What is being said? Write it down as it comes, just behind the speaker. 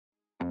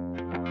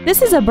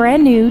This is a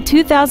brand new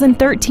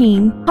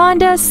 2013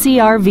 Honda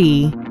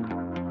CR-V.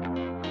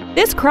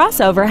 This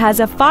crossover has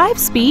a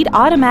 5-speed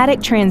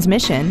automatic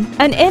transmission,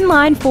 an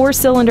inline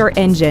 4-cylinder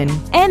engine,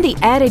 and the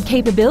added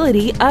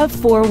capability of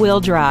 4-wheel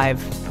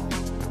drive.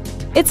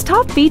 Its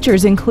top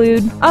features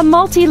include a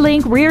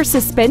multi-link rear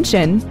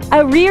suspension,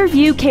 a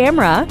rear-view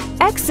camera,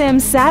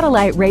 XM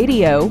satellite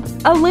radio,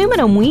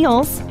 aluminum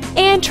wheels,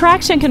 and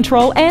traction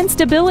control and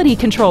stability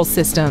control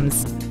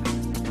systems.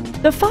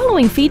 The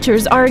following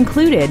features are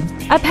included: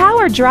 a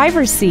power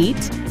driver's seat,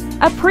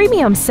 a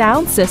premium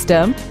sound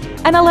system,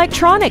 an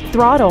electronic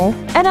throttle,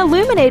 an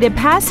illuminated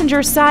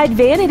passenger side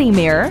vanity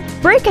mirror,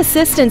 brake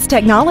assistance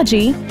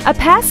technology, a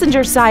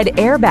passenger side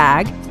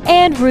airbag,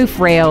 and roof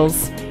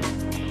rails.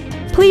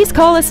 Please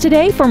call us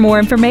today for more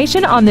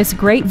information on this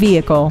great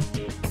vehicle.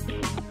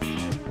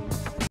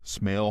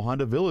 Smail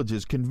Honda Village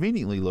is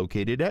conveniently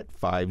located at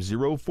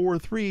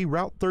 5043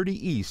 Route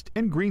 30 East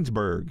in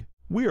Greensburg.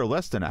 We are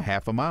less than a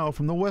half a mile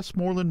from the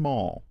Westmoreland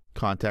Mall.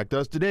 Contact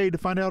us today to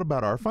find out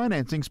about our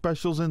financing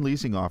specials and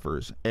leasing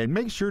offers, and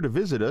make sure to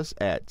visit us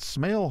at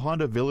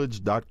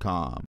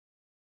SmailHondaVillage.com.